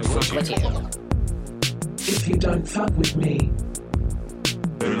I won't fuck with you. If you don't fuck with me,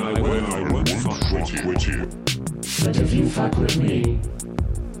 then I won't fuck with you. But if you fuck with me,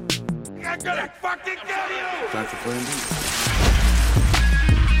 I'm gonna fucking kill you! That's a plan B.